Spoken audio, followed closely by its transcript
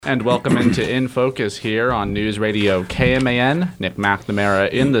and welcome into In Focus here on News Radio KMAN. Nick McNamara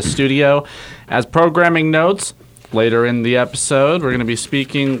in the studio. As programming notes, later in the episode, we're going to be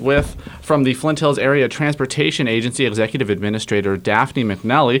speaking with, from the Flint Hills Area Transportation Agency, Executive Administrator Daphne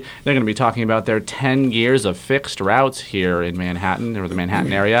McNelly. They're going to be talking about their 10 years of fixed routes here in Manhattan, or the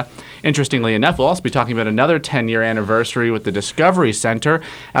Manhattan area. Interestingly enough, we'll also be talking about another 10-year anniversary with the Discovery Center,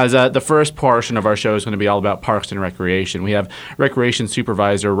 as the first portion of our show is going to be all about parks and recreation. We have Recreation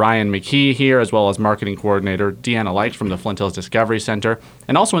Supervisor Ryan McKee here, as well as Marketing Coordinator Deanna Light from the Flint Hills Discovery Center,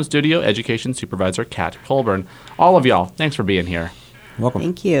 and also in studio, Education Supervisor Kat Colburn. All of y'all, thanks for being here. Welcome.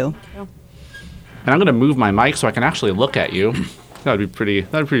 Thank you. And I'm going to move my mic so I can actually look at you. That'd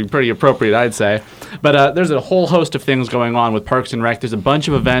be pretty appropriate, I'd say. But there's a whole host of things going on with Parks and Rec. There's a bunch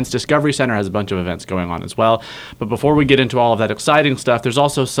of events. Discovery Center has a bunch of events going on as well. But before we get into all of that exciting stuff, there's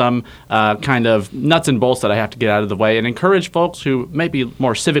also some kind of nuts and bolts that I have to get out of the way and encourage folks who may be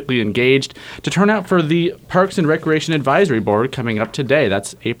more civically engaged to turn out for the Parks and Recreation Advisory Board coming up today.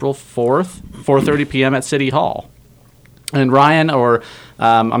 That's April 4th, 4:30 p.m. at City Hall. And Ryan, or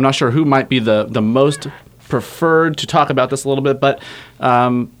I'm not sure who might be the most preferred to talk about this a little bit, but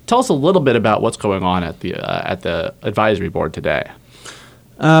tell us a little bit about what's going on at the advisory board today.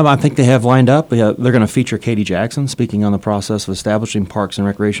 I think they have lined up. They're going to feature Katie Jackson speaking on the process of establishing Parks and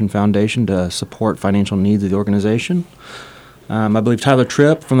Recreation Foundation to support financial needs of the organization. I believe Tyler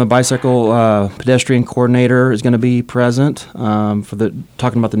Tripp from the Bicycle Pedestrian Coordinator is going to be present for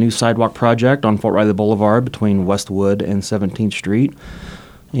talking about the new sidewalk project on Fort Riley Boulevard between Westwood and 17th Street.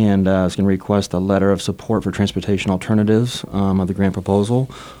 And is going to request a letter of support for transportation alternatives of the grant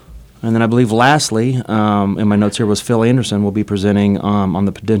proposal. And then I believe lastly, in my notes here, was Phil Anderson will be presenting on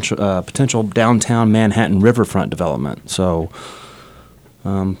the potential downtown Manhattan riverfront development. So a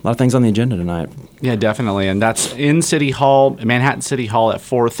lot of things on the agenda tonight. Yeah, definitely. And that's in City Hall, Manhattan City Hall at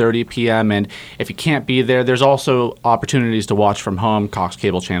 4:30 p.m. And if you can't be there, there's also opportunities to watch from home, Cox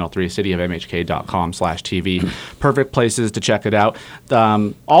Cable Channel 3, cityofmhk.com/TV. Perfect places to check it out.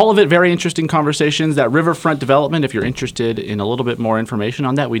 All of it very interesting conversations. That riverfront development, if you're interested in a little bit more information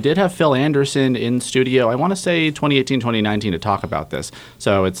on that, we did have Phil Anderson in studio, I want to say 2018, 2019, to talk about this.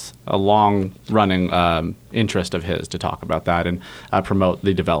 So it's a long-running interest of his to talk about that and promote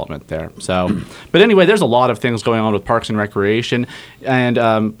the development there. So, but anyway, there's a lot of things going on with Parks and Recreation, and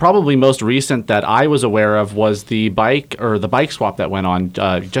probably most recent that I was aware of was the bike swap that went on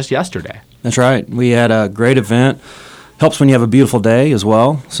just yesterday. That's right. We had a great event. Helps when you have a beautiful day as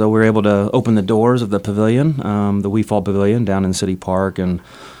well. So we were able to open the doors of the pavilion, the We Fall Pavilion down in City Park, and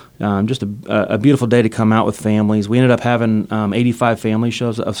just a beautiful day to come out with families. We ended up having 85 family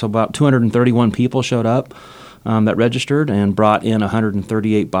shows, so about 231 people showed up that registered and brought in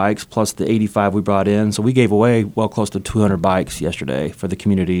 138 bikes plus the 85 we brought in. So we gave away well close to 200 bikes yesterday for the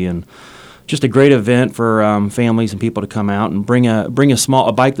community, and just a great event for families and people to come out and bring a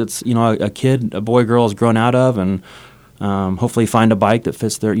bike that's a kid, a boy, girl has grown out of, and hopefully find a bike that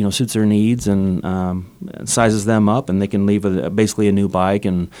fits their suits their needs and sizes them up, and they can leave with basically a new bike.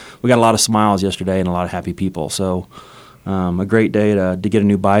 And we got a lot of smiles yesterday and a lot of happy people. So a great day to get a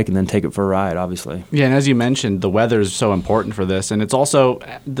new bike and then take it for a ride, obviously. Yeah, and as you mentioned, the weather is so important for this, and it's also,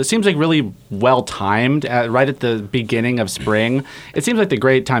 it seems like really well-timed right at the beginning of spring. It seems like the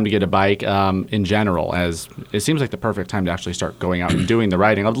great time to get a bike in general, as it seems like the perfect time to actually start going out and doing the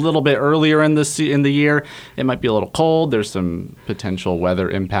riding. A little bit earlier in the year, it might be a little cold. There's some potential weather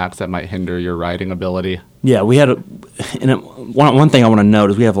impacts that might hinder your riding ability. Yeah, we had one thing I want to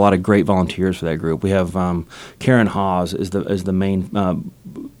note is we have a lot of great volunteers for that group. We have Karen Hawes is the main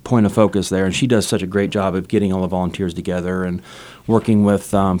point of focus there, and she does such a great job of getting all the volunteers together and working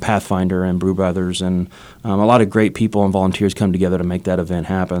with Pathfinder and Brew Brothers, and a lot of great people and volunteers come together to make that event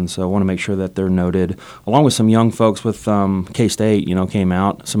happen. So I want to make sure that they're noted, along with some young folks with K-State. We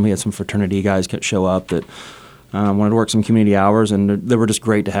had some fraternity guys show up that wanted to work some community hours, and they were just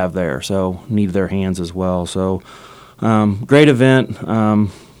great to have there, so needed their hands as well. So great event.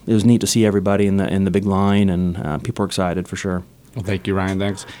 It was neat to see everybody in the big line, and people are excited for sure. Well, thank you, Ryan.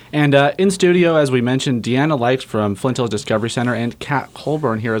 Thanks. And in studio, as we mentioned, Deanna Light from Flint Hills Discovery Center and Kat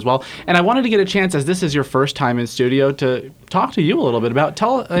Colburn here as well. And I wanted to get a chance, as this is your first time in studio, to talk to you a little bit about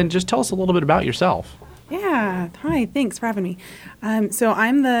tell us a little bit about yourself. Yeah. Hi. Thanks for having me. So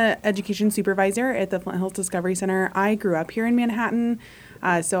I'm the education supervisor at the Flint Hills Discovery Center. I grew up here in Manhattan,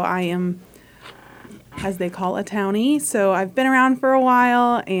 so I am, as they call, a townie. So I've been around for a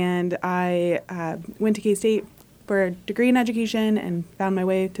while, and I went to K-State for a degree in education and found my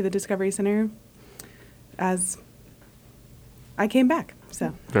way to the Discovery Center as I came back.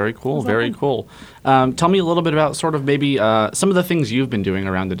 So Very cool. was Very fun. cool. Tell me a little bit about sort of maybe some of the things you've been doing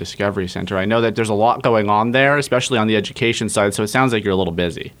around the Discovery Center. I know that there's a lot going on there, especially on the education side, so it sounds like you're a little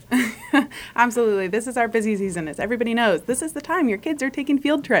busy. Absolutely. This is our busy season. As everybody knows, this is the time your kids are taking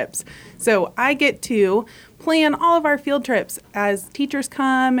field trips. So I get to plan all of our field trips as teachers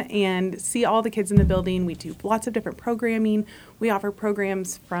come and see all the kids in the building. We do lots of different programming. We offer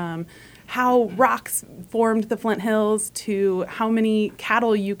programs from how rocks formed the Flint Hills to how many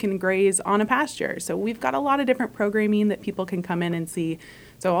cattle you can graze on a pasture. So we've got a lot of different programming that people can come in and see.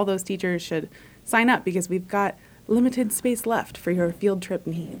 So all those teachers should sign up because we've got limited space left for your field trip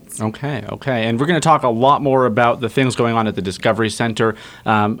needs. Okay. And we're going to talk a lot more about the things going on at the Discovery Center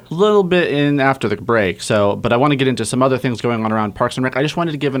a little bit in after the break. But I want to get into some other things going on around Parks and Rec. I just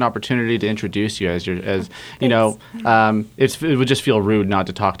wanted to give an opportunity to introduce you as you know, it would just feel rude not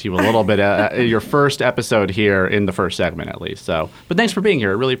to talk to you a little bit. Your first episode here in the first segment, at least. So, but thanks for being here.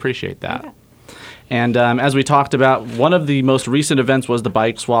 I really appreciate that. Yeah. And as we talked about, one of the most recent events was the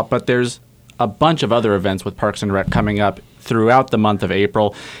bike swap, but there's a bunch of other events with Parks and Rec coming up throughout the month of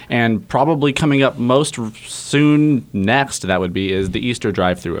April, and probably coming up most soon next, that would be, is the Easter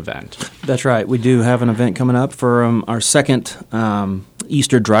drive-through event. That's right. We do have an event coming up for our second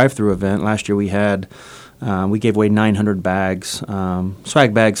Easter drive-through event. Last year we gave away 900 bags,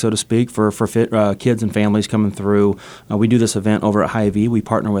 swag bags, so to speak, for kids and families coming through. We do this event over at Hy-Vee. We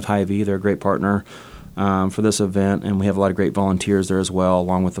partner with Hy-Vee. They're a great partner for this event, and we have a lot of great volunteers there as well,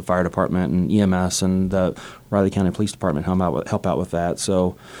 along with the fire department and EMS and the Riley County Police Department help out with that.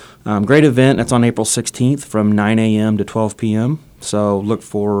 So great event. That's on April 16th from 9 a.m. to 12 p.m. So look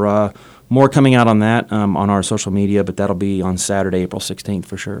for more coming out on that on our social media, but that'll be on Saturday, April 16th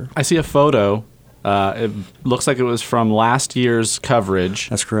for sure. I see a photo. It looks like it was from last year's coverage.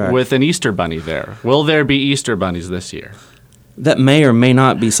 That's correct. With an Easter bunny there. Will there be Easter bunnies this year? That may or may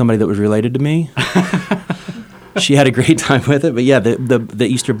not be somebody that was related to me. She had a great time with it, but yeah, the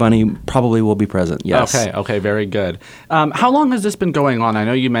Easter bunny probably will be present. Yes. Okay, very good. How long has this been going on? I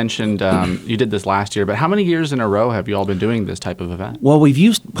know you mentioned you did this last year, but how many years in a row have you all been doing this type of event? Well,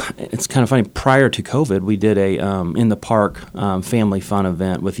 it's kind of funny, prior to COVID, we did a in the park family fun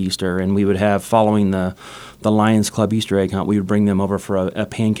event with Easter, and we would have, following the Lions Club Easter egg hunt, we would bring them over for a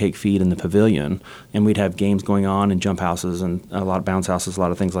pancake feed in the pavilion, and we'd have games going on and jump houses and a lot of bounce houses, a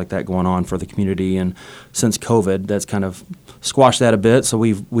lot of things like that going on for the community. And since COVID, that's kind of squashed that a bit. So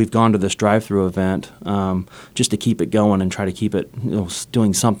we've gone to this drive-through event just to keep it going and try to keep it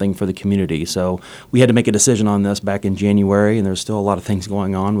doing something for the community. So we had to make a decision on this back in January, and there's still a lot of things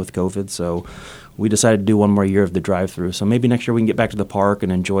going on with COVID. So we decided to do one more year of the drive-through. So maybe next year we can get back to the park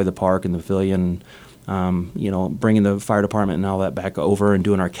and enjoy the park and the pavilion. Bringing the fire department and all that back over and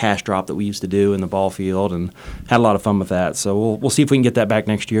doing our cash drop that we used to do in the ball field, and had a lot of fun with that. So we'll see if we can get that back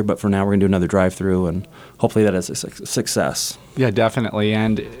next year, but for now we're going to do another drive-through, and hopefully that is a success. Yeah, definitely.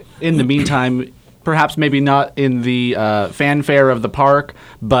 And in the meantime, perhaps maybe not in the fanfare of the park,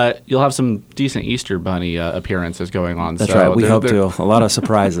 but you'll have some decent Easter bunny appearances going on. That's right. We hope to. A lot of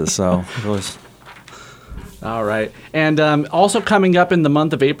surprises. So it was... All right. And also coming up in the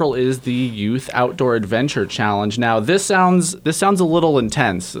month of April is the Youth Outdoor Adventure Challenge. Now, this sounds a little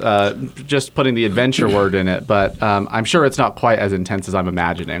intense, just putting the adventure word in it, but I'm sure it's not quite as intense as I'm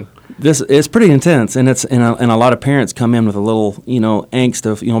imagining. This is pretty intense, and and a lot of parents come in with a little, angst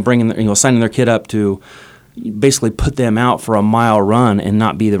of, bringing, signing their kid up to basically put them out for a mile run and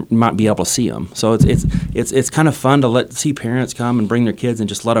not be able to see them. So it's kind of fun to see parents come and bring their kids and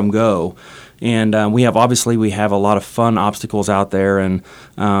just let them go. And we have a lot of fun obstacles out there, and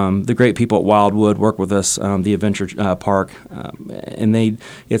the great people at Wildwood work with us, the adventure park, and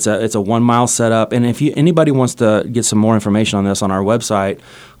it's a 1 mile setup. And if anybody wants to get some more information on this, on our website,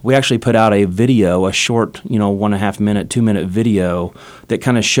 we actually put out a video, a short, 1.5 minute, 2 minute video that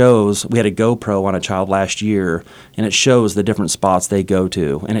kind of shows. We had a GoPro on a child last year, and it shows the different spots they go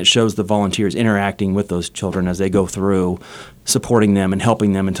to, and it shows the volunteers interacting with those children as they go through, supporting them and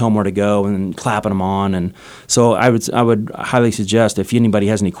helping them and telling them where to go and clapping them on. And so I would highly suggest, if anybody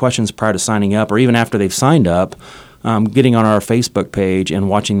has any questions prior to signing up, or even after they've signed up, getting on our Facebook page and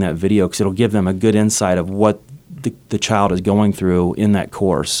watching that video, because it'll give them a good insight of what the child is going through in that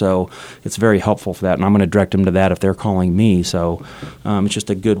course. So it's very helpful for that, and I'm going to direct them to that if they're calling me. So it's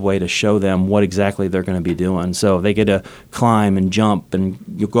just a good way to show them what exactly they're going to be doing. So they get to climb and jump, and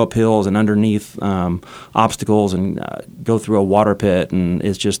you go up hills and underneath obstacles, and go through a water pit, and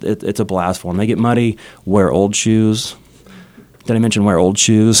it's a blast for them. They get muddy, wear old shoes. Did I mention wear old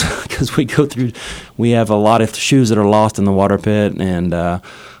shoes? Because we have a lot of shoes that are lost in the water pit, and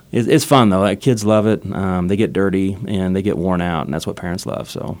It's fun though. Like, kids love it. They get dirty and they get worn out, and that's what parents love.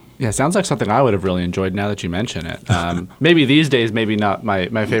 So Yeah, it sounds like something I would have really enjoyed now that you mention it. Maybe these days, maybe not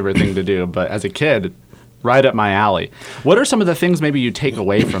my favorite thing to do, but as a kid, right up my alley. What are some of the things maybe you take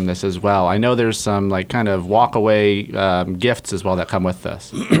away from this as well? I know there's some like kind of walk away gifts as well that come with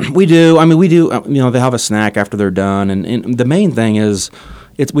this. we do. I mean, we do. They have a snack after they're done, and the main thing is,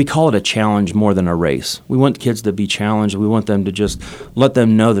 we call it a challenge more than a race. We want kids to be challenged. We want them to just let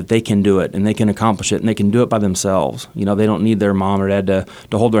them know that they can do it and they can accomplish it and they can do it by themselves. They don't need their mom or dad to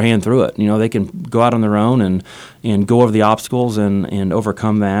hold their hand through it. They can go out on their own and go over the obstacles and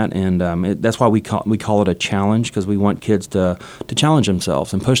overcome that. And that's why we call it a challenge, because we want kids to challenge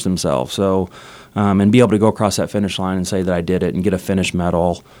themselves and push themselves. So. And be able to go across that finish line and say that I did it and get a finish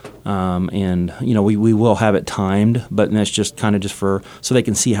medal. We will have it timed, but that's just kind of so they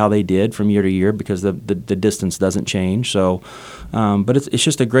can see how they did from year to year, because the distance doesn't change. So, but it's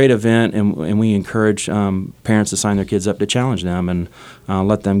just a great event, and we encourage parents to sign their kids up to challenge them and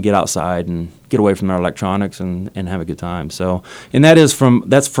let them get outside and get away from their electronics and have a good time. So, and that's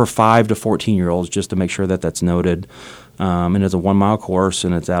for 5 to 14-year-olds, just to make sure that that's noted. And it's a 1-mile course,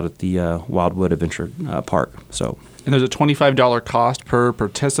 and it's out at the Wildwood Adventure Park. So. And there's a $25 cost per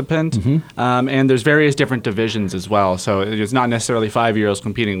participant, and there's various different divisions as well. So it's not necessarily 5-year-olds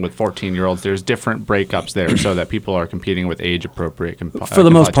competing with 14-year-olds. There's different breakups there, so that people are competing with age-appropriate For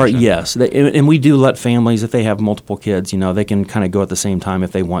the most part, yes. And we do let families, if they have multiple kids, they can kind of go at the same time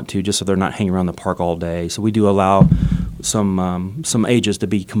if they want to, just so they're not hanging around the park all day. So we do allow some ages to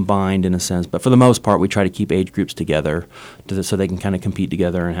be combined in a sense, but for the most part, we try to keep age groups together so they can kind of compete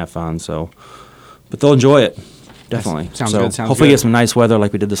together and have fun. So, but they'll enjoy it. Definitely. Sounds good. Hopefully get some nice weather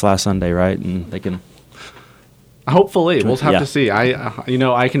like we did this last Sunday, right? And they can. Hopefully, we'll have to see.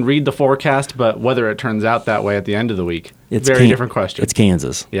 I can read the forecast, but whether it turns out that way at the end of the week, it's very different question. It's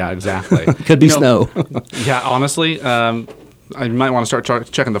Kansas. Yeah, exactly. Could be snow. Yeah, honestly, I might want to start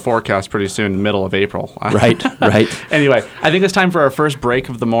checking the forecast pretty soon, middle of April. Right. Anyway, I think it's time for our first break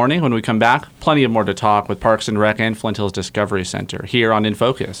of the morning. When we come back, plenty of more to talk with Parks and Rec and Flint Hills Discovery Center here on In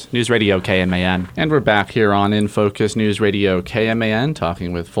Focus, News Radio KMAN. And we're back here on In Focus, News Radio KMAN,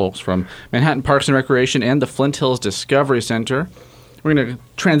 talking with folks from Manhattan Parks and Recreation and the Flint Hills Discovery Center. We're going to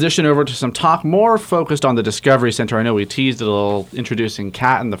transition over to some talk more focused on the Discovery Center. I know we teased it a little introducing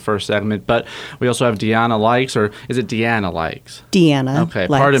Kat in the first segment, but we also have Deanna Likes, or is it Deanna Likes? Deanna. Okay,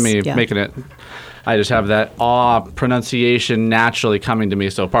 Likes, pardon me yeah. making it. I just have that pronunciation naturally coming to me,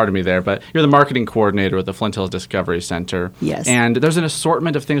 so pardon me there. But you're the marketing coordinator at the Flint Hills Discovery Center. Yes. And there's an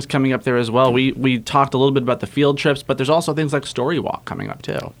assortment of things coming up there as well. We talked a little bit about the field trips, but there's also things like Story Walk coming up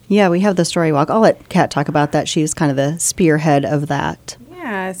too. Yeah, we have the Story Walk. I'll let Kat talk about that. She's kind of the spearhead of that.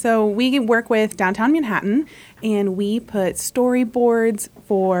 Yeah, so we work with Downtown Manhattan, and we put storyboards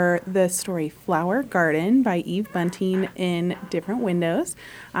for the story Flower Garden by Eve Bunting in different windows.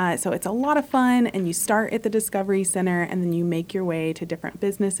 So it's a lot of fun, and you start at the Discovery Center, and then you make your way to different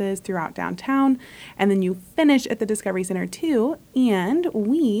businesses throughout downtown, and then you finish at the Discovery Center too. And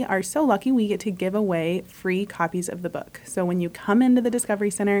we are so lucky we get to give away free copies of the book. So when you come into the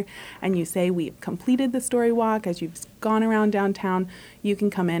Discovery Center and you say we've completed the story walk, as you've gone around downtown, you can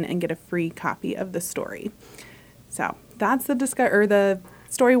come in and get a free copy of the story. So that's the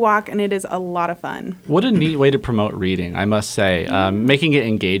story walk, and it is a lot of fun. What a neat way to promote reading, I must say. Making it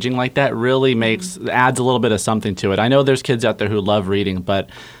engaging like that really adds a little bit of something to it. I know there's kids out there who love reading, but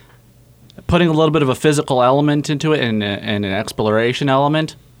putting a little bit of a physical element into it and an exploration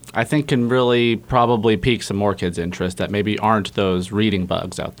element, I think can really probably pique some more kids' interest that maybe aren't those reading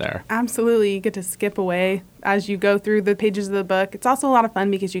bugs out there. Absolutely. You get to skip away as you go through the pages of the book. It's also a lot of fun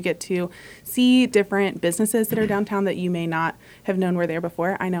because you get to see different businesses that are downtown that you may not have known were there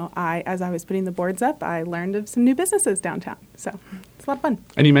before. I know as I was putting the boards up, I learned of some new businesses downtown. So it's a lot of fun.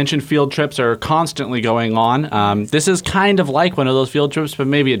 And you mentioned field trips are constantly going on. This is kind of like one of those field trips, but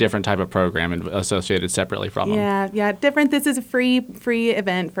maybe a different type of program and associated separately from them. Yeah, different. This is a free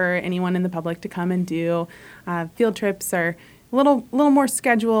event for anyone in the public to come and do. Field trips are a little more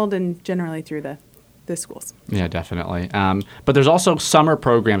scheduled and generally through the schools. Yeah, definitely. But there's also summer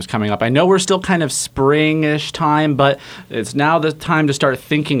programs coming up. I know we're still kind of spring-ish time, but it's now the time to start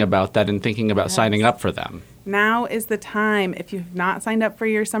thinking about that and thinking about signing up for them. Now is the time. If you've not signed up for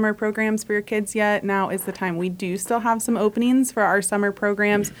your summer programs for your kids yet, now is the time. We do still have some openings for our summer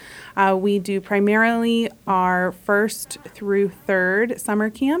programs. We do primarily our 1st through 3rd summer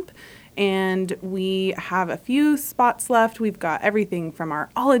camp, and we have a few spots left. We've got everything from our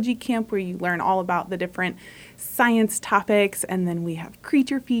ology camp where you learn all about the different science topics, and then we have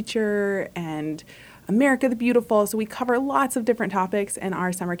creature feature and America the Beautiful. So we cover lots of different topics in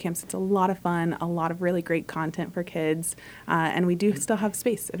our summer camps. It's a lot of fun, a lot of really great content for kids, and we do still have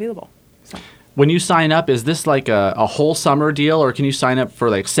space available. So. When you sign up, is this like a whole summer deal, or can you sign up for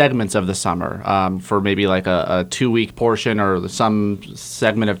like segments of the summer, for maybe like a 2-week portion or some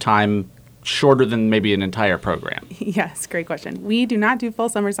segment of time shorter than maybe an entire program? Yes, great question. We do not do full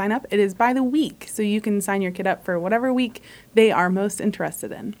summer sign up. It is by the week, so you can sign your kid up for whatever week they are most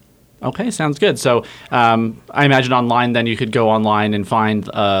interested in. Okay, sounds good. So I imagine online then you could go online and find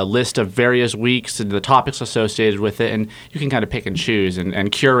a list of various weeks and the topics associated with it, and you can kind of pick and choose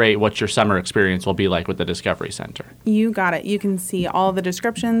and curate what your summer experience will be like with the Discovery Center. You got it. You can see all the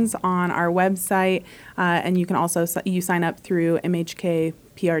descriptions on our website, and you can also sign up through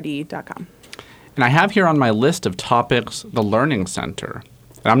mhkprd.com. And I have here on my list of topics the Learning Center.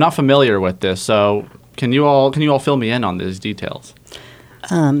 And I'm not familiar with this, so can you all fill me in on these details?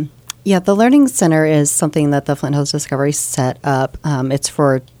 Yeah, the Learning Center is something that the Flint Hills Discovery set up. It's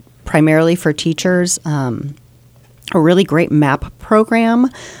primarily for teachers. A really great map program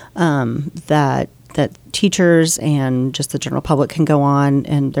that teachers and just the general public can go on,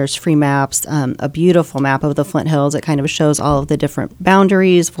 and there's free maps. A beautiful map of the Flint Hills. It kind of shows all of the different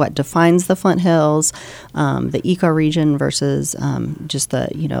boundaries, what defines the Flint Hills, the ecoregion versus just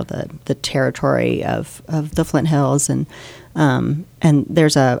the territory of the Flint Hills, and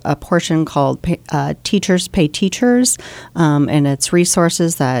there's a portion called Teachers Pay Teachers, and it's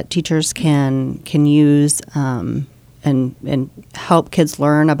resources that teachers can use and help kids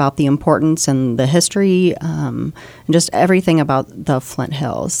learn about the importance and the history and just everything about the Flint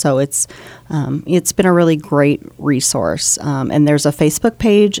Hills. So it's been a really great resource. And there's a Facebook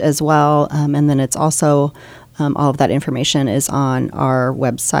page as well, and then it's also all of that information is on our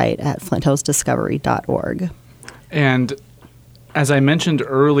website at flinthillsdiscovery.org. And as I mentioned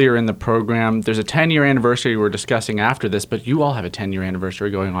earlier in the program, there's a 10-year anniversary we're discussing after this, but you all have a 10-year anniversary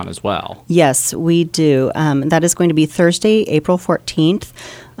going on as well. Yes, we do. That is going to be Thursday, April 14th.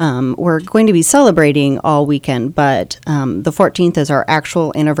 We're going to be celebrating all weekend, but the 14th is our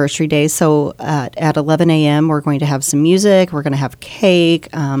actual anniversary day. So at 11 a.m., we're going to have some music. We're going to have cake,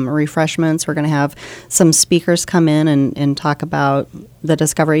 refreshments. We're going to have some speakers come in and talk about the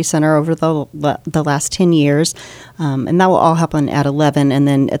Discovery Center over the last 10 years. And that will all happen at 11. And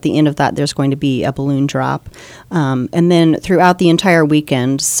then at the end of that, there's going to be a balloon drop. And then throughout the entire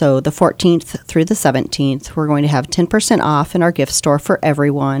weekend, so the 14th through the 17th, we're going to have 10% off in our gift store for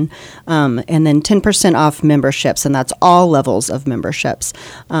everyone. And then 10% off memberships, and that's all levels of memberships.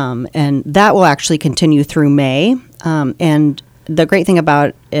 And that will actually continue through May. And the great thing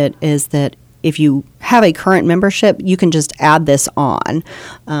about it is that if you have a current membership, you can just add this on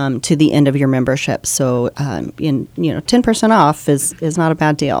to the end of your membership. So, 10% off is not a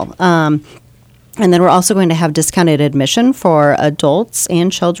bad deal. And then we're also going to have discounted admission for adults and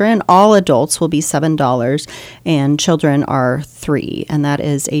children. All adults will be $7, and children are $3, and that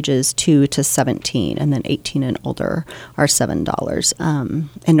is ages 2 to 17, and then 18 and older are $7.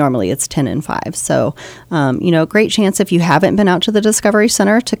 And normally it's 10 and 5. So, great chance if you haven't been out to the Discovery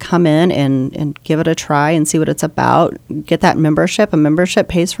Center to come in and give it a try and see what it's about. Get that membership. A membership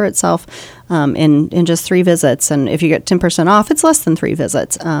pays for itself in just 3 visits, and if you get 10% off, it's less than 3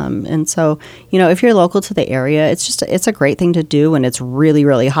 visits. And so, if you're local to the area, it's a great thing to do when it's really,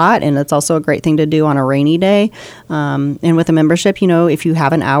 really hot, and it's also a great thing to do on a rainy day. And with a membership, if you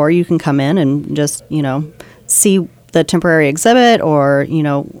have an hour, you can come in and just, see the temporary exhibit or,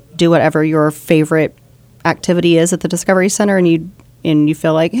 do whatever your favorite activity is at the Discovery Center, and you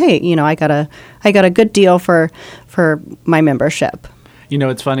feel like, hey, I got a good deal for my membership.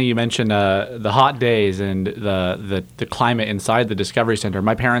 It's funny you mentioned the hot days and the climate inside the Discovery Center.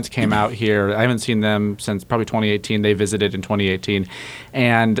 My parents came out here. I haven't seen them since probably 2018. They visited in 2018.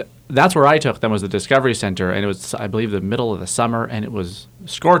 And that's where I took them, was the Discovery Center. And it was, I believe, the middle of the summer, and it was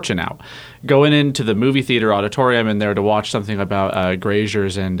scorching out. Going into the movie theater auditorium in there to watch something about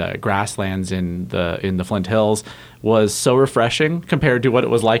graziers and grasslands in the Flint Hills was so refreshing compared to what it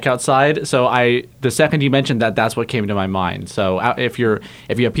was like outside. So the second you mentioned that, that's what came to my mind. So if you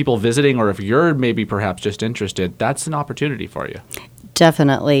have people visiting, or if you're maybe perhaps just interested, that's an opportunity for you.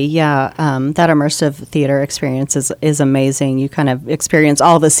 Definitely, yeah. That immersive theater experience is amazing. You kind of experience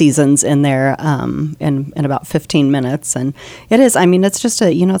all the seasons in there in about 15 minutes, and it is. I mean, it's just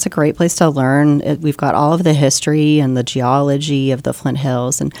it's a great place to learn. We've got all of the history and the geology of the Flint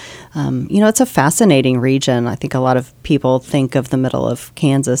Hills, and it's a fascinating region. I think a lot of people think of the middle of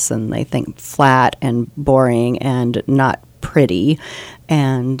Kansas and they think flat and boring and not pretty,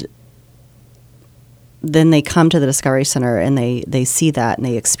 and then they come to the Discovery Center and they see that and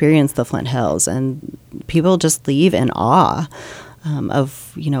they experience the Flint Hills, and people just leave in awe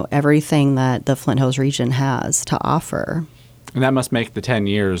of everything that the Flint Hills region has to offer. And that must make the 10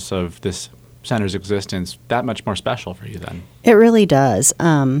 years of this center's existence that much more special for you then. It really does.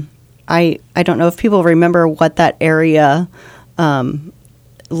 I don't know if people remember what that area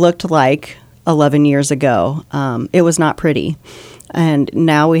looked like 11 years ago. It was not pretty. And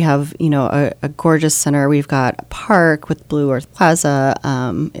now we have, a gorgeous center. We've got a park with Blue Earth Plaza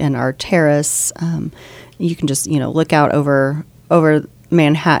and our terrace. You can just, look out over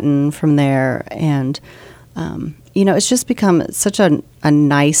Manhattan from there. And, it's just become such a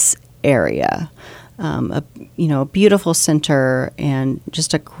nice area. A beautiful center and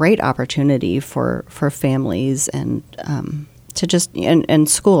just a great opportunity for families and to just and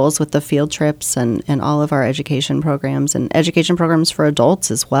schools with the field trips and all of our education programs for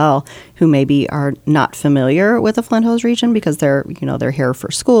adults as well who maybe are not familiar with the Flint Hills region because they're here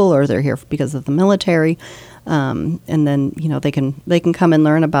for school or they're here because of the military. And then they can come and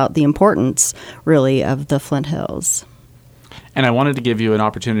learn about the importance really of the Flint Hills. And I wanted to give you an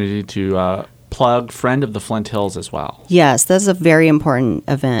opportunity to plug Friend of the Flint Hills as well. Yes, that's a very important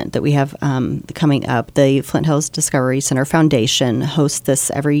event that we have coming up. The Flint Hills Discovery Center Foundation hosts this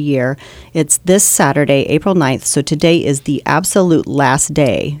every year. It's this Saturday, April 9th, so today is the absolute last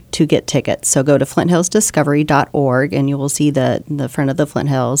day to get tickets. So go to flinthillsdiscovery.org and you will see the Friend of the Flint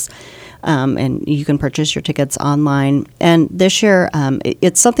Hills. And you can purchase your tickets online. And this year,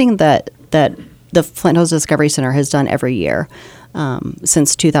 it's something that the Flint Hills Discovery Center has done every year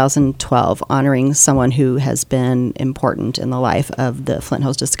since 2012, honoring someone who has been important in the life of the Flint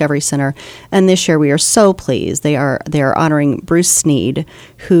Hills Discovery Center. And this year, we are so pleased. They are honoring Bruce Sneed,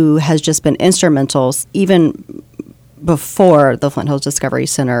 who has just been instrumental even before the Flint Hills Discovery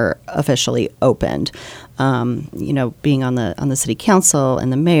Center officially opened. Being on the city council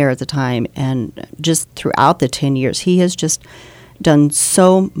and the mayor at the time, and just throughout the 10 years, he has just done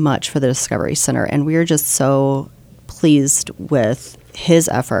so much for the Discovery Center, and we are just so pleased with his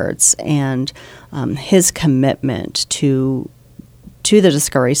efforts and his commitment to the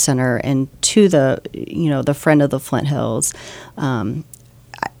Discovery Center and to the Friend of the Flint Hills.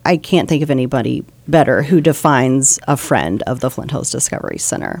 I can't think of anybody better who defines a friend of the Flint Hills Discovery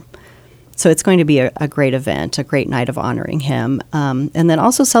Center. So it's going to be a great event, a great night of honoring him, and then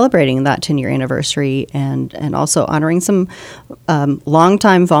also celebrating that 10-year anniversary and also honoring some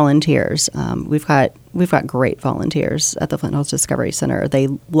longtime volunteers. We've got great volunteers at the Flint Hills Discovery Center. They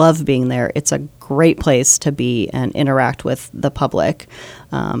love being there. It's a great place to be and interact with the public,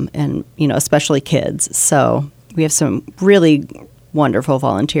 and especially kids. So we have some really wonderful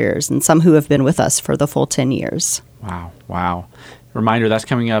volunteers and some who have been with us for the full 10 years. Wow. Reminder, that's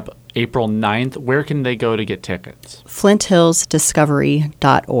coming up April 9th. Where can they go to get tickets?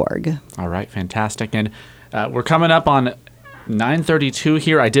 FlintHillsDiscovery.org. All right, fantastic. And we're coming up on 9:32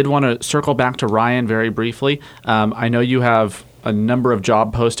 here. I did want to circle back to Ryan very briefly. I know you have a number of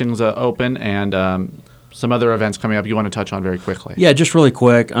job postings open and some other events coming up you want to touch on very quickly. Yeah, just really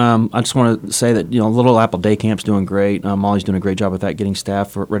quick. I just want to say that Little Apple Day Camp's doing great. Molly's doing a great job with that, getting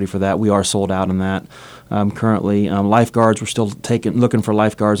staff ready for that. We are sold out in that currently. Lifeguards, we're still looking for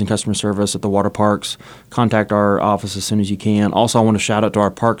lifeguards and customer service at the water parks. Contact our office as soon as you can. Also, I want to shout out to our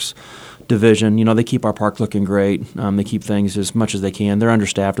parks division. They keep our park looking great. They keep things as much as they can. They're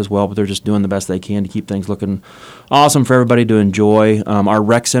understaffed as well, but they're just doing the best they can to keep things looking awesome for everybody to enjoy. Our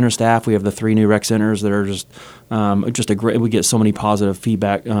rec center staff, we have the 3 new rec centers that are just a great. We get so many positive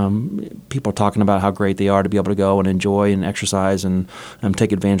feedback. People talking about how great they are to be able to go and enjoy and exercise and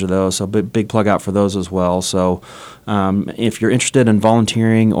take advantage of those. So big plug out for those as well. So if you're interested in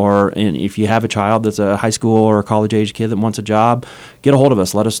volunteering if you have a child that's a high school or a college age kid that wants a job, get a hold of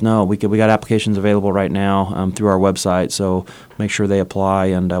us. Let us know. We got applications available right now through our website. So make sure they apply,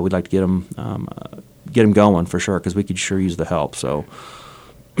 and we'd like to get them going for sure because we could sure use the help. So.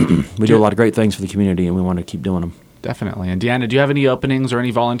 We do a lot of great things for the community, and we want to keep doing them. Definitely. And Deanna, do you have any openings or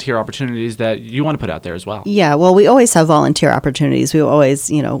any volunteer opportunities that you want to put out there as well? Yeah, well, we always have volunteer opportunities. We always,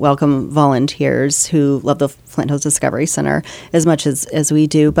 welcome volunteers who love the Flint Hills Discovery Center as much as we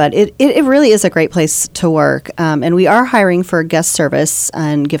do. But it really is a great place to work. And we are hiring for guest service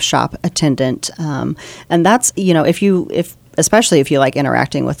and gift shop attendant. And that's, especially if you like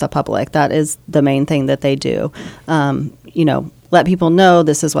interacting with the public, that is the main thing that they do. Let people know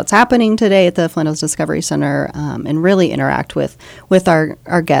this is what's happening today at the Flint Hills Discovery Center, and really interact with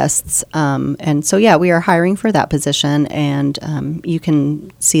our guests. And so, we are hiring for that position, and you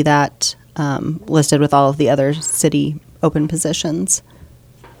can see that listed with all of the other city open positions.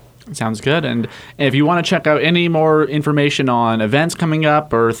 Sounds good. And if you want to check out any more information on events coming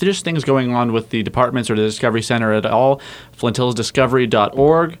up or just things going on with the departments or the Discovery Center at all,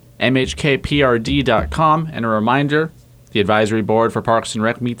 FlintHillsDiscovery.org, MHKPRD.com, and a reminder, the Advisory Board for Parks and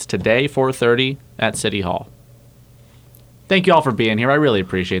Rec meets today, 4:30 at City Hall. Thank you all for being here. I really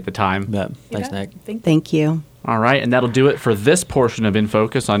appreciate the time. Yeah. You Thanks, bet. Nick. Thank you. All right, and that'll do it for this portion of In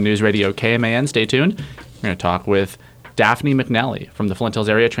Focus on News Radio KMAN. Stay tuned. We're going to talk with Daphne McNally from the Flint Hills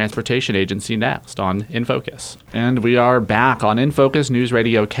Area Transportation Agency next on In Focus. And we are back on In Focus News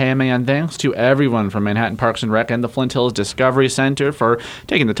Radio KMAN. Thanks to everyone from Manhattan Parks and Rec and the Flint Hills Discovery Center for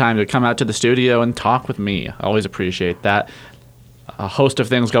taking the time to come out to the studio and talk with me. I always appreciate that. A host of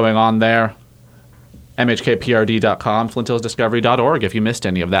things going on there. MHKPRD.com, FlintHillsDiscovery.org if you missed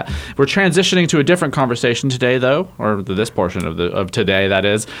any of that. We're transitioning to a different conversation today, though, or this portion of today, that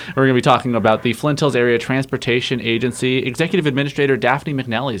is. We're going to be talking about the Flint Hills Area Transportation Agency. Executive Administrator Daphne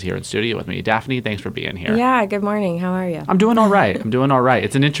McNally is here in studio with me. Daphne, thanks for being here. Yeah, good morning. How are you? I'm doing all right.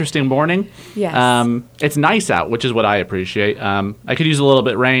 It's an interesting morning. Yes. It's nice out, which is what I appreciate. I could use a little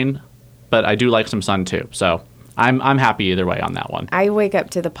bit rain, but I do like some sun, too. So I'm happy either way on that one. I wake up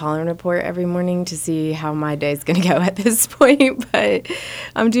to the pollen report every morning to see how my day's going to go at this point, but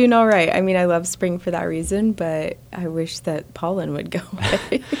I'm doing all right. I mean, I love spring for that reason, but I wish that pollen would go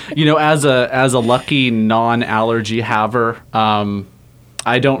away. As a lucky non-allergy haver,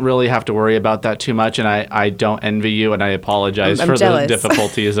 I don't really have to worry about that too much, and I don't envy you, and I apologize I'm for jealous. the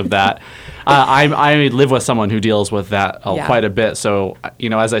difficulties of that. I live with someone who deals with that quite a bit, so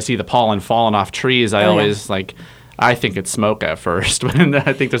as I see the pollen falling off trees, I always I think it's smoke at first, and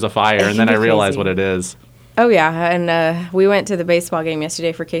I think there's a fire, and then I realize what it is. Oh, yeah, and we went to the baseball game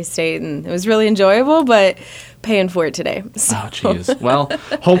yesterday for K-State, and it was really enjoyable, but paying for it today. So. Oh, jeez. Well,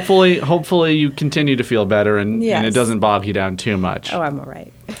 hopefully you continue to feel better, and it doesn't bog you down too much. Oh, I'm all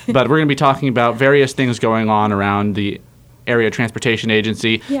right. But we're going to be talking about various things going on around the Area Transportation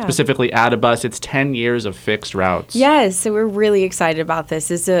Agency, specifically Adibus. It's 10 years of fixed routes. Yes, so we're really excited about this.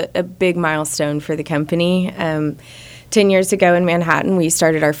 It's a big milestone for the company. 10 years ago in Manhattan, we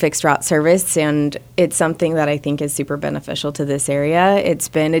started our fixed route service, and it's something that I think is super beneficial to this area. It's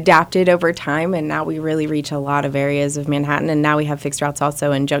been adapted over time, and now we really reach a lot of areas of Manhattan, and now we have fixed routes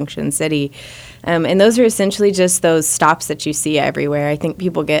also in Junction City. And those are essentially just those stops that you see everywhere. I think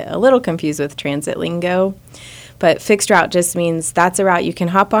people get a little confused with transit lingo. But fixed route just means that's a route you can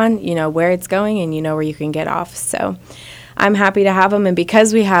hop on, you know where it's going, and you know where you can get off. So I'm happy to have them. And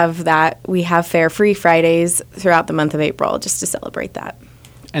because we have that, we have fare-free Fridays throughout the month of April just to celebrate that.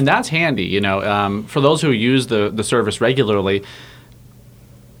 And that's handy, for those who use the service regularly.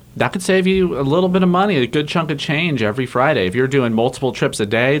 That could save you a little bit of money, a good chunk of change every Friday. If you're doing multiple trips a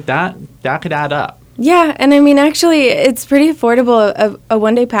day, that could add up. Yeah, and I mean, actually, it's pretty affordable. A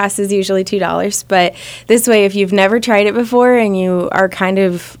one-day pass is usually $2, but this way, if you've never tried it before and you are kind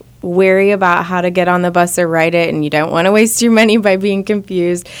of wary about how to get on the bus or ride it and you don't want to waste your money by being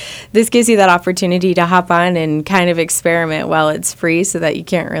confused, this gives you that opportunity to hop on and kind of experiment while it's free so that you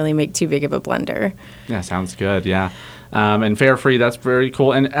can't really make too big of a blunder. Yeah, sounds good, yeah. And fare-free, that's very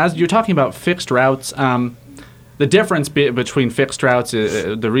cool. And as you're talking about fixed routes, the difference between fixed routes,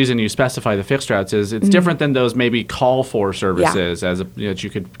 the reason you specify the fixed routes is it's different than those maybe call-for services that you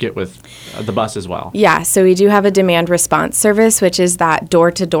could get with the bus as well. Yeah, so we do have a demand response service, which is that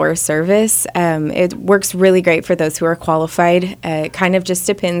door-to-door service. It works really great for those who are qualified. It kind of just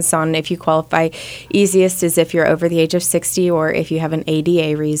depends on if you qualify. Easiest is if you're over the age of 60 or if you have an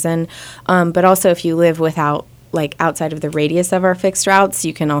ADA reason. But also if you live outside of the radius of our fixed routes,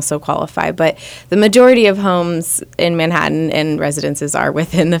 you can also qualify. But the majority of homes in Manhattan and residences are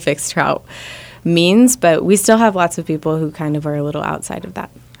within the fixed route means, but we still have lots of people who kind of are a little outside of that.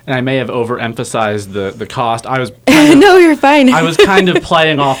 And I may have overemphasized the cost. I was No, you're fine. I was kind of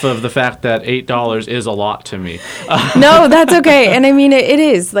playing off of the fact that $8 is a lot to me. No, that's okay. And I mean, it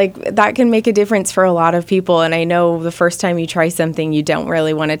is. That can make a difference for a lot of people. And I know the first time you try something, you don't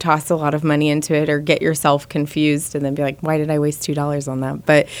really want to toss a lot of money into it or get yourself confused and then be like, why did I waste $2 on that?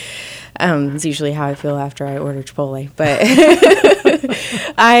 But it's usually how I feel after I order Chipotle. But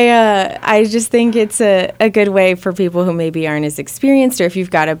I just think it's a good way for people who maybe aren't as experienced, or if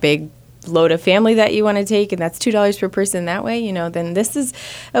you've got a big load of family that you want to take and that's $2 per person that way, then this is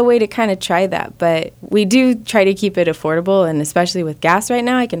a way to kind of try that. But we do try to keep it affordable, and especially with gas right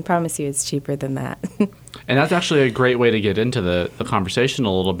now, I can promise you it's cheaper than that. And that's actually a great way to get into the conversation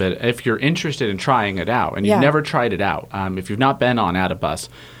a little bit. If you're interested in trying it out and you've never tried it out, if you've not been on Adibus,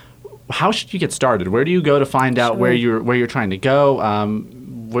 how should you get started? Where do you go to find out where you're trying to go?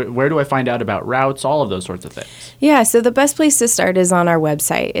 where do I find out about routes, all of those sorts of things? Yeah, so the best place to start is on our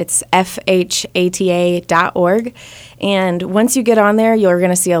website. It's fhata.org. And once you get on there, you're going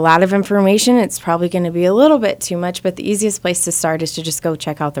to see a lot of information. It's probably going to be a little bit too much, but the easiest place to start is to just go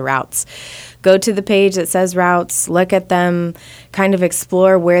check out the routes. Go to the page that says routes, look at them, kind of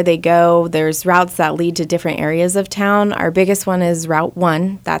explore where they go. There's routes that lead to different areas of town. Our biggest one is Route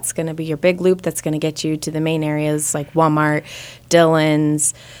 1. That's going to be your big loop that's going to get you to the main areas like Walmart,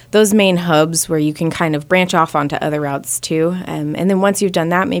 Dillon's, those main hubs where you can kind of branch off onto other routes too. And then once you've done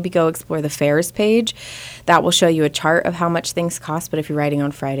that, maybe go explore the fares page. That will show you a chart of how much things cost, but if you're riding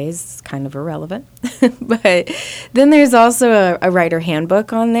on Fridays, it's kind of irrelevant. But then there's also a rider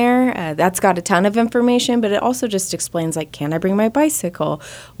handbook on there. That's got a ton of information, but it also just explains, like, can I bring my bicycle?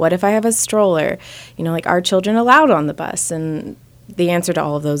 What if I have a stroller? You know, like, are children allowed on the bus? And the answer to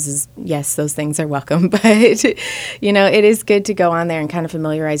all of those is yes, those things are welcome. But, you know, it is good to go on there and kind of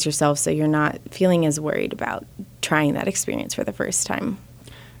familiarize yourself so you're not feeling as worried about trying that experience for the first time.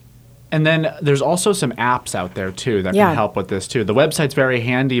 And then there's also some apps out there too that Yeah. can help with this too. The website's very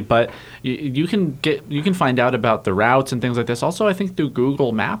handy, but you can find out about the routes and things like this. Also, I think through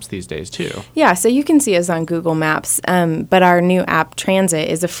Google Maps these days too. Yeah, so you can see us on Google Maps, but our new app, Transit,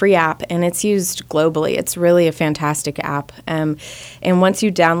 is a free app, and it's used globally. It's really a fantastic app. And once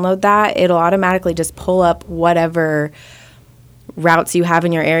you download that, it'll automatically just pull up whatever routes you have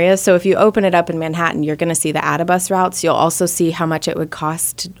in your area. So if you open it up in Manhattan, you're going to see the Adibus routes. You'll also see how much it would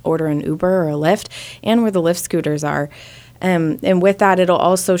cost to order an Uber or a Lyft and where the Lyft scooters are. And with that, it'll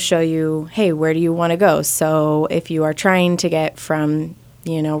also show you, hey, where do you want to go? So if you are trying to get from,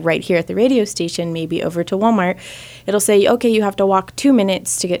 you know, right here at the radio station, maybe over to Walmart, it'll say, okay, you have to walk 2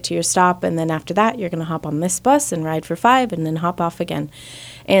 minutes to get to your stop. And then after that, you're going to hop on this bus and ride for 5 and then hop off again.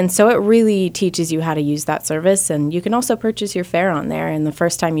 And so it really teaches you how to use that service. And you can also purchase your fare on there. And the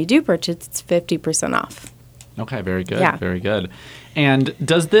first time you do purchase, it's 50% off. Okay, very good. Yeah. Very good. And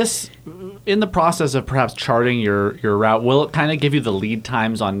does this, in the process of perhaps charting your route, will it kind of give you the lead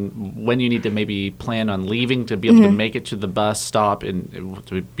times on when you need to maybe plan on leaving to be able to make it to the bus stop and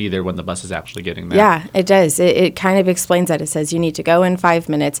to be there when the bus is actually getting there? Yeah, it does. It kind of explains that. It says you need to go in 5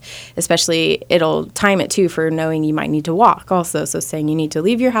 minutes, especially it'll time it too for knowing you might need to walk also. So saying you need to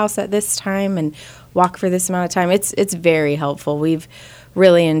leave your house at this time and walk for this amount of time. It's very helpful. We've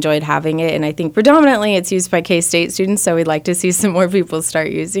really enjoyed having it, and I think predominantly it's used by K-State students, so we'd like to see some more people start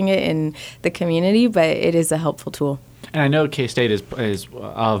using it in the community, but it is a helpful tool. And I know K-State is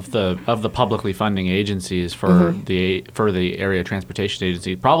of the publicly funding agencies for the area transportation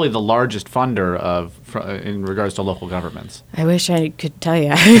agency, probably the largest funder in regards to local governments. I wish I could tell you.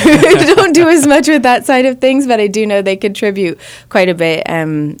 I don't do as much with that side of things, but I do know they contribute quite a bit,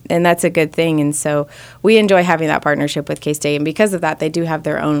 and that's a good thing. And so we enjoy having that partnership with K-State, and because of that, they do have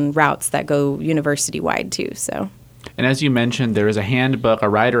their own routes that go university-wide too. So. And as you mentioned, there is a handbook, a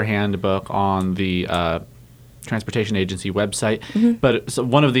rider handbook on the transportation agency website, but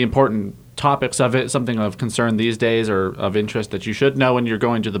one of the important topics of it, something of concern these days or of interest that you should know when you're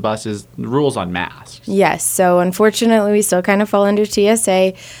going to the bus, is rules on masks. Yes, so unfortunately we still kind of fall under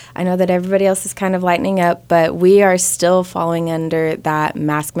TSA. I know that everybody else is kind of lightening up, but we are still falling under that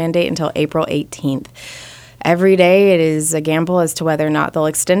mask mandate until April 18th. Every day it is a gamble as to whether or not they'll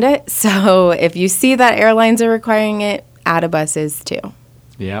extend it. So if you see that airlines are requiring it, Adibus is too.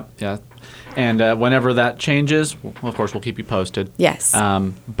 Yeah. And whenever that changes, of course, we'll keep you posted. Yes.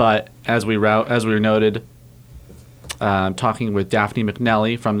 But as we noted, talking with Daphne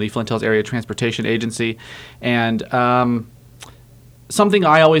McNelly from the Flint Hills Area Transportation Agency, and something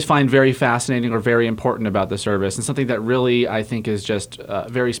I always find very fascinating or very important about the service, and something that really I think is just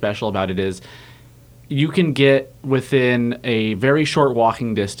very special about it is you can get within a very short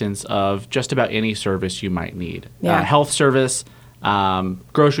walking distance of just about any service you might need. Yeah. Health service,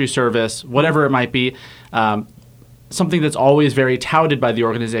 grocery service, whatever it might be. Something that's always very touted by the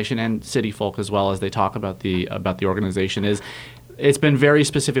organization and city folk as well as they talk about the organization is it's been very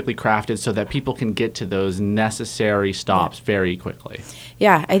specifically crafted so that people can get to those necessary stops very quickly.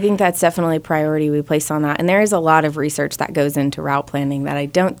 Yeah, I think that's definitely a priority we place on that. And there is a lot of research that goes into route planning that I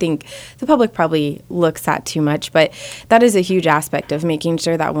don't think the public probably looks at too much. But that is a huge aspect of making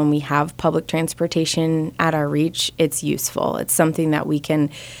sure that when we have public transportation at our reach, it's useful. It's something that we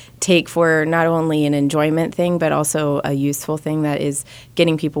can take for not only an enjoyment thing, but also a useful thing that is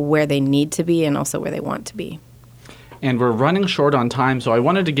getting people where they need to be and also where they want to be. And we're running short on time, so I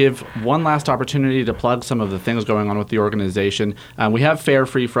wanted to give one last opportunity to plug some of the things going on with the organization. We have Fare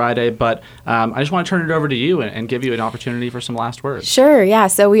Free Friday, but I just want to turn it over to you and give you an opportunity for some last words. Sure, yeah.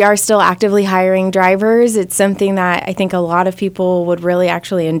 So we are still actively hiring drivers. It's something that I think a lot of people would really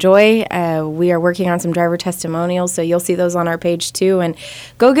actually enjoy. We are working on some driver testimonials, so you'll see those on our page too. And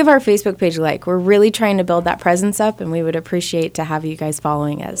go give our Facebook page a like. We're really trying to build that presence up, and we would appreciate to have you guys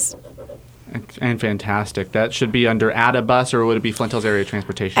following us. And fantastic. That should be under Add a Bus, or would it be Flint Hills Area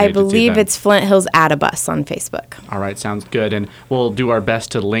Transportation I Agency believe then? it's Flint Hills Add a Bus on Facebook. All right, sounds good. And we'll do our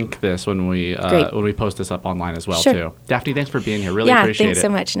best to link this when we post this up online as well, Sure. too. Daphne, thanks for being here. Really appreciate it. Yeah, thanks so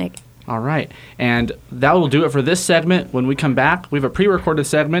much, Nick. All right. And that will do it for this segment. When we come back, we have a pre-recorded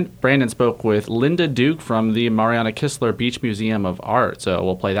segment. Brandon spoke with Linda Duke from the Mariana Kistler Beach Museum of Art. So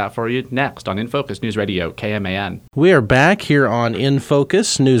we'll play that for you next on In Focus News Radio, KMAN. We are back here on In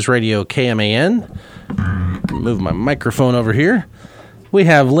Focus News Radio, KMAN. Move my microphone over here. We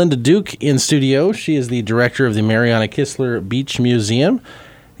have Linda Duke in studio. She is the director of the Mariana Kistler Beach Museum.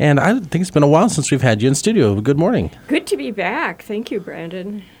 And I think it's been a while since we've had you in studio. Good morning. Good to be back. Thank you,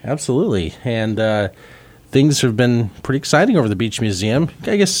 Brandon. Absolutely. And things have been pretty exciting over the Beach Museum.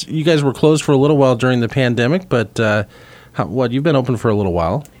 I guess you guys were closed for a little while during the pandemic, but you've been open for a little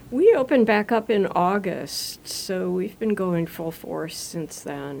while. We opened back up in August, so we've been going full force since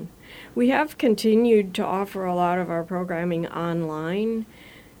then. We have continued to offer a lot of our programming online,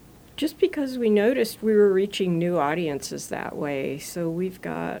 just because we noticed we were reaching new audiences that way. So we've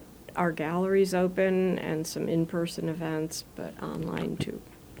got our galleries open and some in-person events, but online too.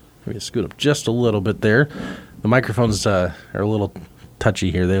 Let me scoot up just a little bit there. The microphones are a little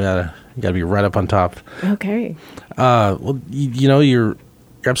touchy here. They gotta be right up on top. Okay. Well, you're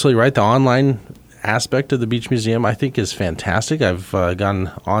absolutely right. The online aspect of the Beach Museum, I think, is fantastic. I've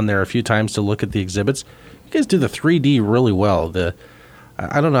gone on there a few times to look at the exhibits. You guys do the 3D really well.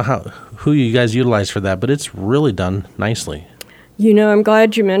 I don't know who you guys utilize for that, but it's really done nicely. I'm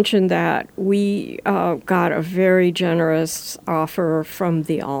glad you mentioned that. We got a very generous offer from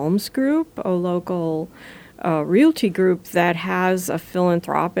the Alms Group, a local realty group that has a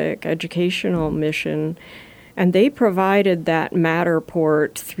philanthropic educational mission, and they provided that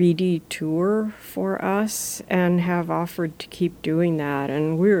Matterport 3D tour for us and have offered to keep doing that,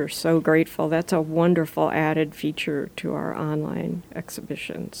 and we're so grateful. That's a wonderful added feature to our online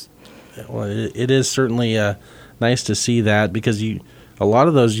exhibitions. Well, it is certainly nice to see that, because a lot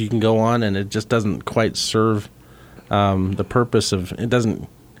of those you can go on and it just doesn't quite serve the purpose of it.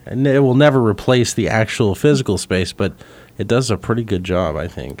 And it will never replace the actual physical space, but it does a pretty good job, I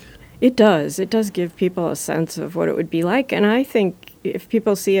think. It does. It does give people a sense of what it would be like. And I think if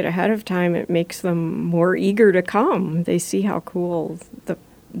people see it ahead of time, it makes them more eager to come. They see how cool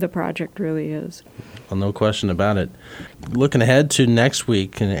the project really is. Well, no question about it. Looking ahead to next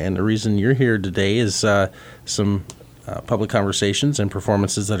week, and the reason you're here today is some public conversations and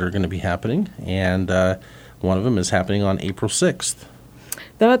performances that are going to be happening. And one of them is happening on April 6th.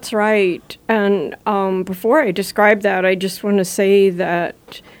 That's right. And before I describe that, I just want to say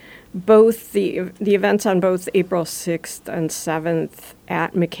that both the events on both April 6th and 7th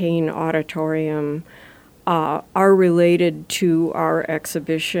at McCain Auditorium are related to our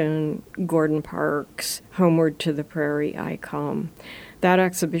exhibition, Gordon Parks, Homeward to the Prairie I Come. That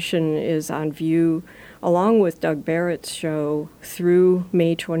exhibition is on view along with Doug Barrett's show through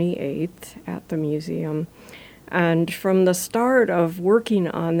May 28th at the museum. And from the start of working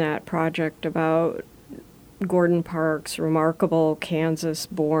on that project about Gordon Parks, remarkable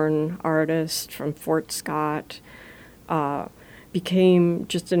Kansas-born artist from Fort Scott, became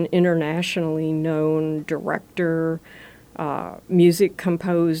just an internationally known director, music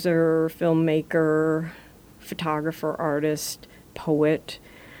composer, filmmaker, photographer, artist, poet,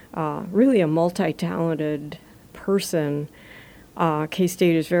 really a multi-talented person.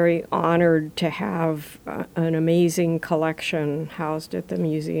 K-State is very honored to have an amazing collection housed at the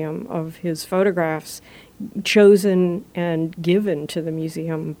museum of his photographs, chosen and given to the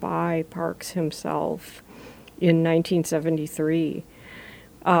museum by Parks himself in 1973.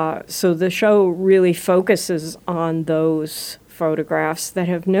 So the show really focuses on those photographs that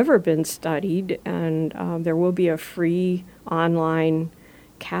have never been studied, and there will be a free online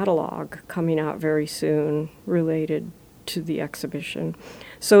catalog coming out very soon related to the exhibition.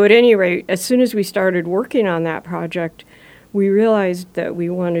 So at any rate, as soon as we started working on that project, we realized that we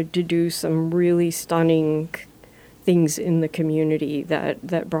wanted to do some really stunning things in the community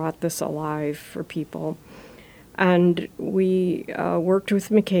that brought this alive for people. And we worked with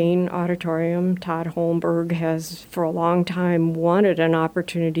McCain Auditorium. Todd Holmberg has for a long time wanted an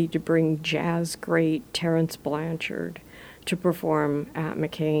opportunity to bring jazz great Terence Blanchard to perform at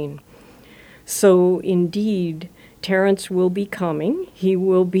McCain. So indeed, Terence will be coming. He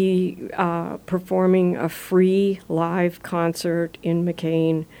will be performing a free live concert in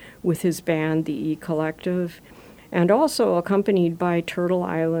McCain with his band, the E Collective, and also accompanied by Turtle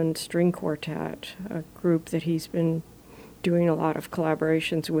Island String Quartet, a group that he's been doing a lot of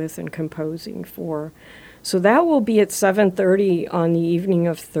collaborations with and composing for. So that will be at 7:30 on the evening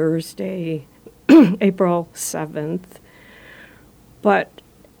of Thursday, April 7th. But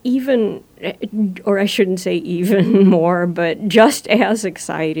even, or I shouldn't say even more, but just as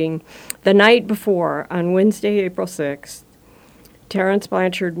exciting, the night before, on Wednesday, April 6th, Terence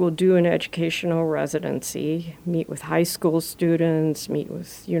Blanchard will do an educational residency, meet with high school students, meet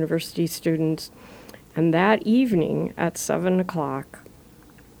with university students, and that evening at 7 o'clock,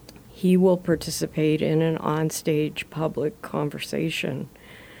 he will participate in an onstage public conversation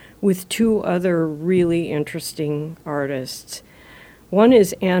with two other really interesting artists. One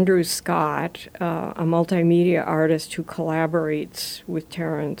is Andrew Scott, a multimedia artist who collaborates with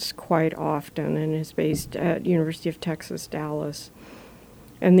Terence quite often and is based at University of Texas, Dallas.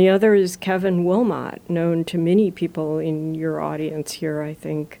 And the other is Kevin Wilmot, known to many people in your audience here, I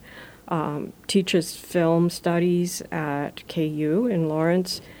think, teaches film studies at KU in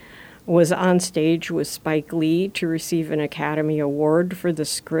Lawrence, was on stage with Spike Lee to receive an Academy Award for the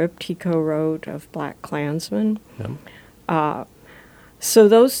script he co-wrote of BlacKkKlansman. Yeah. So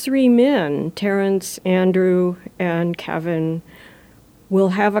those three men, Terence, Andrew, and Kevin, will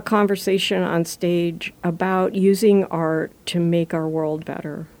have a conversation on stage about using art to make our world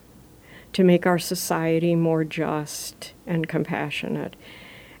better, to make our society more just and compassionate.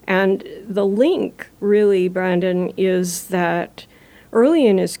 And the link, really, Brandon, is that early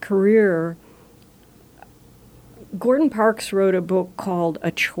in his career, Gordon Parks wrote a book called A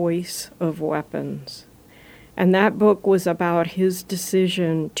Choice of Weapons. And that book was about his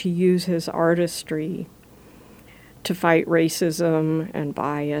decision to use his artistry to fight racism and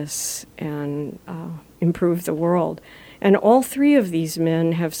bias and improve the world. And all three of these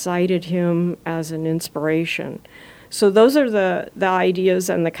men have cited him as an inspiration. So those are the ideas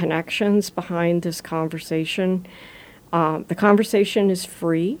and the connections behind this conversation. The conversation is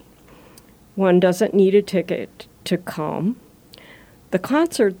free. One doesn't need a ticket to come. The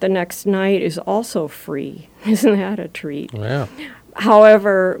concert the next night is also free. Isn't that a treat? Yeah.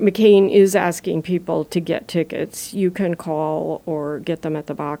 However, McCain is asking people to get tickets. You can call or get them at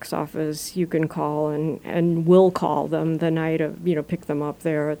the box office. You can call and we'll call them the night of, pick them up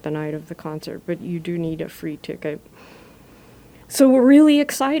there at the night of the concert. But you do need a free ticket. So we're really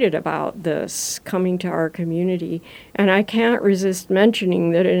excited about this coming to our community. And I can't resist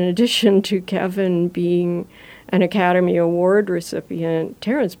mentioning that in addition to Kevin being an Academy Award recipient,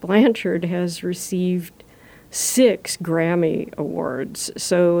 Terence Blanchard has received 6 Grammy Awards.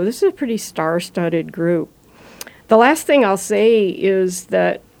 So this is a pretty star-studded group. The last thing I'll say is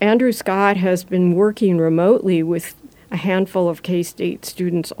that Andrew Scott has been working remotely with a handful of K-State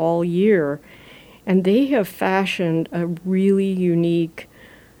students all year, and they have fashioned a really unique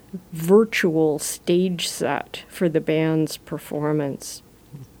virtual stage set for the band's performance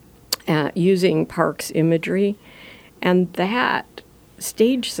using Parks imagery. And that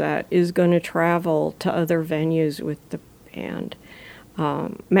stage set is going to travel to other venues with the band.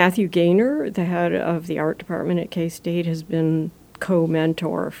 Matthew Gaynor, the head of the art department at K-State, has been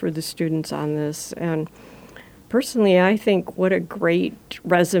co-mentor for the students on this. And personally, I think what a great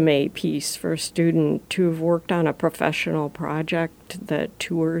resume piece for a student to have worked on a professional project that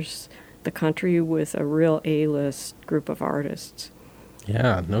tours the country with a real A-list group of artists.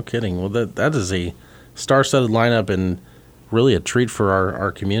 Yeah, no kidding. Well, that is a star-studded lineup and really a treat for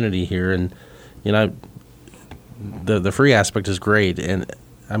our community here. And, the free aspect is great. And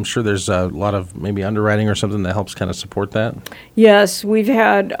I'm sure there's a lot of maybe underwriting or something that helps kind of support that. Yes, we've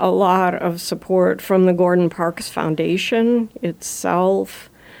had a lot of support from the Gordon Parks Foundation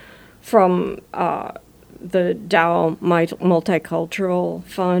itself, from the Dow Multicultural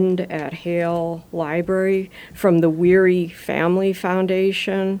Fund at Hale Library, from the Weary Family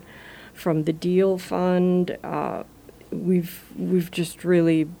Foundation, from the Deal Fund. We've just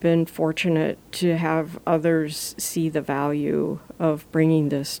really been fortunate to have others see the value of bringing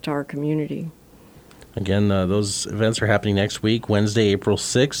this to our community. Again, those events are happening next week. Wednesday, April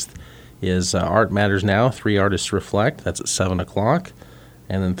 6th is Art Matters Now, 3 Artists Reflect. That's at 7 o'clock.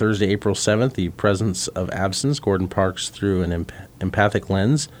 And then Thursday, April 7th, The Presence of Absence, Gordon Parks Through an Empathic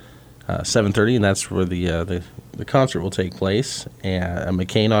Lens, 7:30, and that's where the the concert will take place at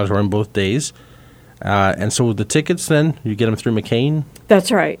McCain Auditorium both days. And so the tickets, then, you get them through McCain?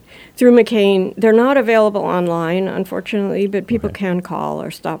 That's right. Through McCain. They're not available online, unfortunately, but people can call or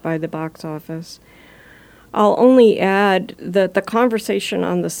stop by the box office. I'll only add that the conversation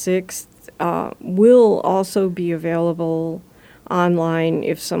on the 6th will also be available online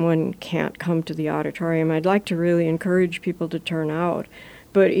if someone can't come to the auditorium. I'd like to really encourage people to turn out.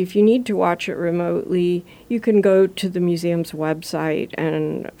 But if you need to watch it remotely, you can go to the museum's website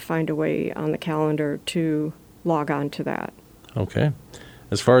and find a way on the calendar to log on to that. Okay.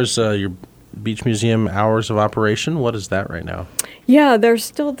 As far as your Beach Museum hours of operation, what is that right now? Yeah, they're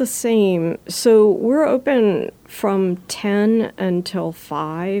still the same. So we're open from 10 until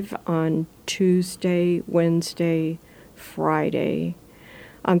 5 on Tuesday, Wednesday, Friday.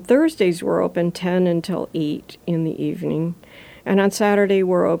 On Thursdays, we're open 10 until 8 in the evening. And on Saturday,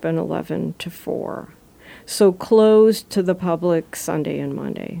 we're open 11 to 4. So closed to the public Sunday and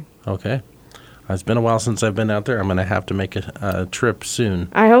Monday. Okay. It's been a while since I've been out there. I'm going to have to make a trip soon.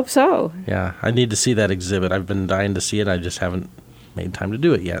 I hope so. Yeah, I need to see that exhibit. I've been dying to see it. I just haven't made time to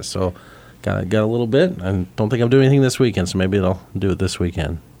do it yet. So got a little bit. I don't think I'm doing anything this weekend, so maybe I'll do it this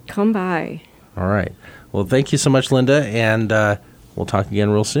weekend. Come by. All right. Well, thank you so much, Linda, and we'll talk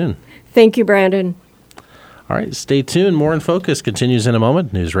again real soon. Thank you, Brandon. All right, stay tuned. More in Focus continues in a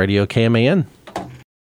moment. News Radio KMAN.